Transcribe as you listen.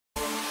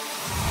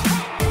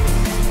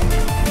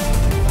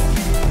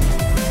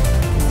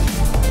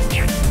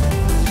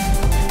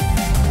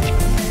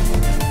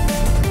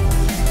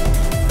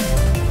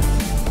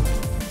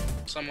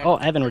Oh,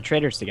 Evan, we're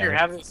traders Here, together.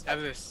 have this.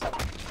 Have this. Oh,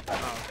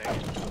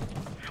 thank you.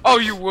 Oh,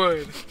 you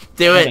would.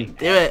 Do Evan. it.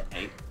 Do it.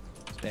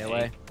 Stay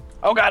away.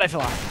 Oh god, I fell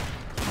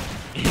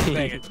off.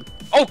 Dang it.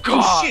 Oh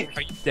God. Shit.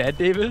 Are you dead,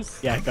 Davis?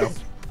 Yeah, go.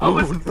 I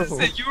was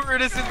innocent. You were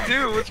innocent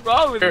too. What's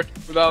wrong with you?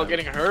 Without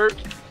getting hurt.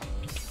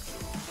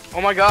 Oh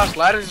my gosh,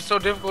 ladders are so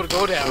difficult to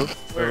go down.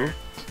 Where?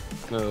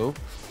 No.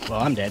 Well,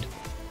 I'm dead.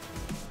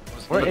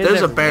 Where is There's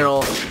a everyone?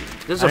 barrel.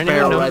 There's a I don't even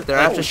barrel know- right there.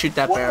 I have to shoot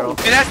that barrel. It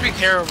has to be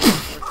terrible.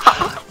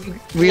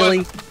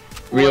 Really?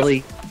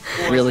 Really?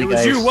 Really, It was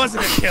guys? you,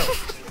 wasn't it, Kill?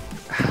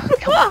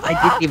 Come on,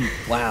 I didn't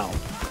even. Wow.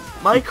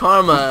 My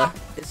karma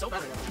is so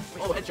bad.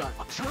 Oh, headshot.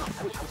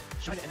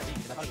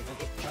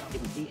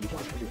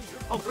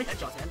 Oh, 3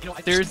 headshots, man.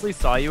 I seriously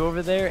saw you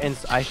over there, and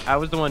I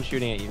was the one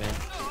shooting at you, man.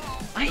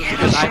 I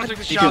Because I had took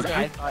the because shotgun.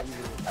 I thought you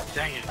were.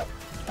 Dang it.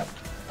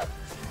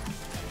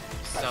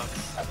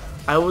 Sucks.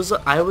 I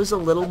was a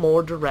little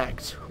more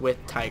direct with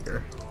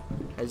Tiger,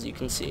 as you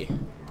can see.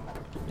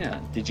 Yeah.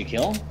 Did you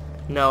kill him?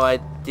 No, I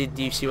did.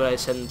 Do you see what I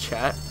said in the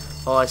chat?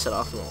 Oh, I set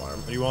off an alarm.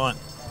 What do you want?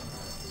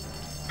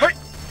 Hey,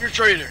 you're a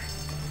traitor.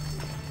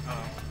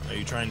 Are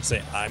you trying to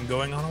say I'm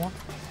going on a walk?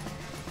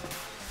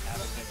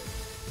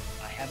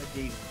 I have a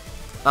date.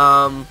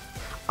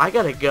 I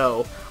gotta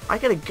go. I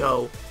gotta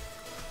go.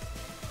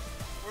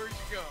 Where'd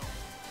you go?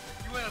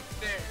 You went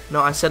upstairs.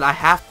 No, I said I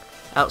have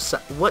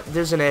outside. What?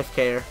 There's an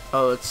AFKer.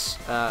 Oh, it's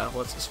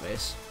what's his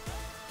face?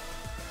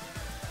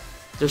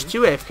 There's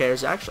 2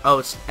 AFKers actually. Oh,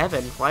 it's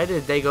Evan. Why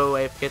did they go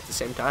AFK at the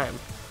same time?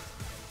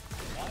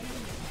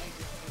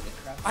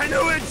 I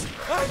knew it!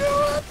 I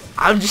knew it!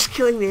 I'm just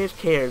killing the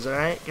AFKers. All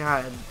right,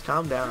 God,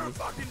 calm You're a down.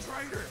 fucking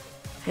traitor!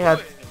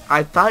 Hey,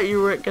 I thought you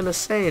weren't gonna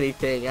say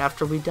anything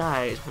after we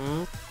died.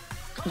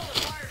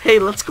 Hey,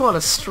 let's go on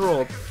a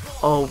stroll.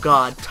 Oh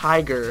God,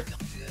 Tiger.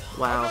 I'm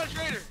Wow, not a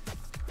traitor.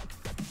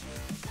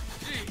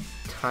 Gee.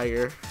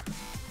 Tiger.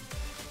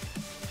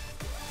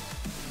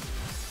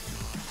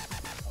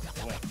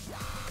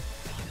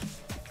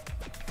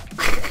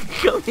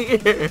 Come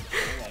here.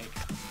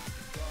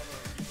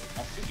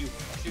 I'll shoot you.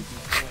 I'll shoot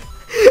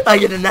you. I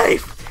get a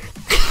knife.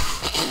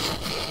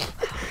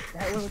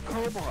 That was a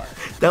crowbar.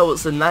 That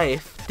was a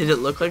knife. Did it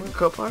look like a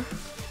crowbar?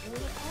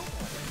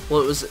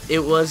 Well, it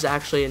was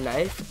actually a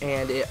knife,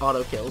 and it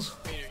auto kills.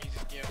 Traitor, he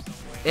just gave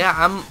himself away.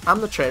 Yeah,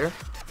 I'm the traitor.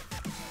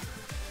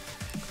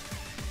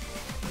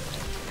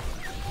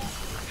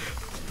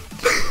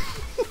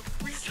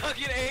 We suck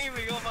at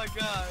aiming. Oh my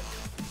God.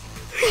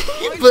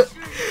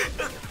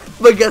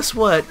 But guess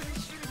what? What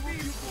are you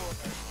shooting me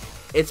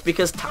for? It's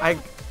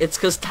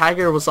because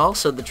Tiger was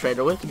also the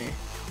traitor with me.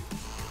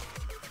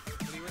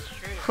 But he was a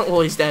traitor.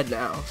 Well, he's dead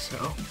now,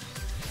 so.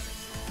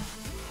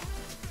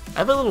 I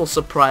have a little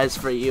surprise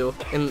for you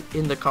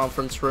in the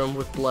conference room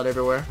with blood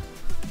everywhere.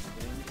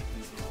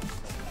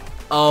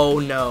 Oh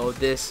no,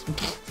 this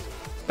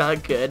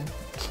not good.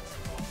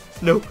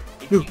 No,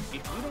 no. If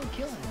you don't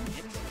kill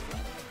him,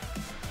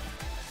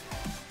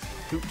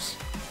 Oops.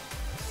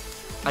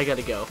 I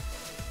gotta go.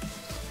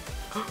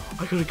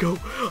 I gotta go.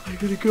 I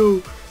gotta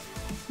go.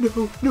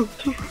 No, no,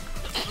 no.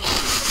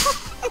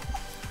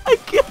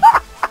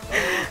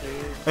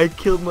 I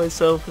killed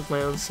myself with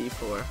my own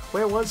C4.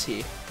 Where was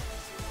he?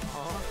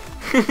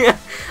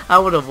 I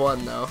would have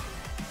won though.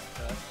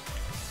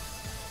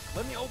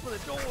 Let me open the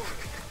door.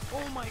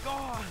 Oh my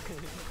God.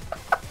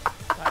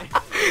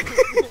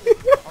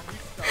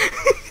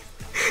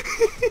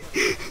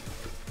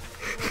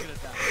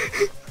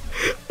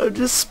 I'm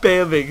just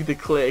spamming the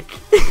click.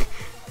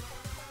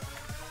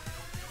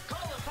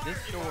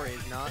 This door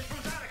is not the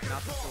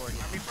door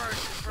again. Me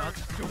first. Not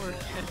the door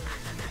again.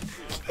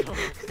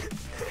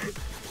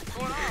 What's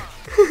going on?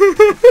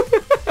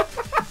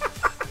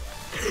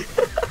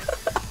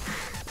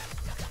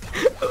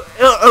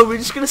 Oh, we're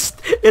just gonna.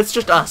 It's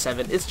just us,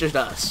 Evan. It's just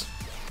us.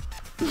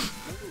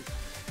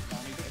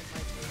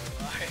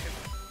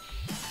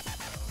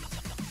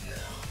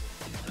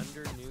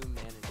 Under new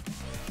management.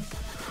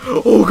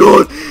 Oh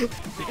God!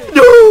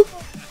 No!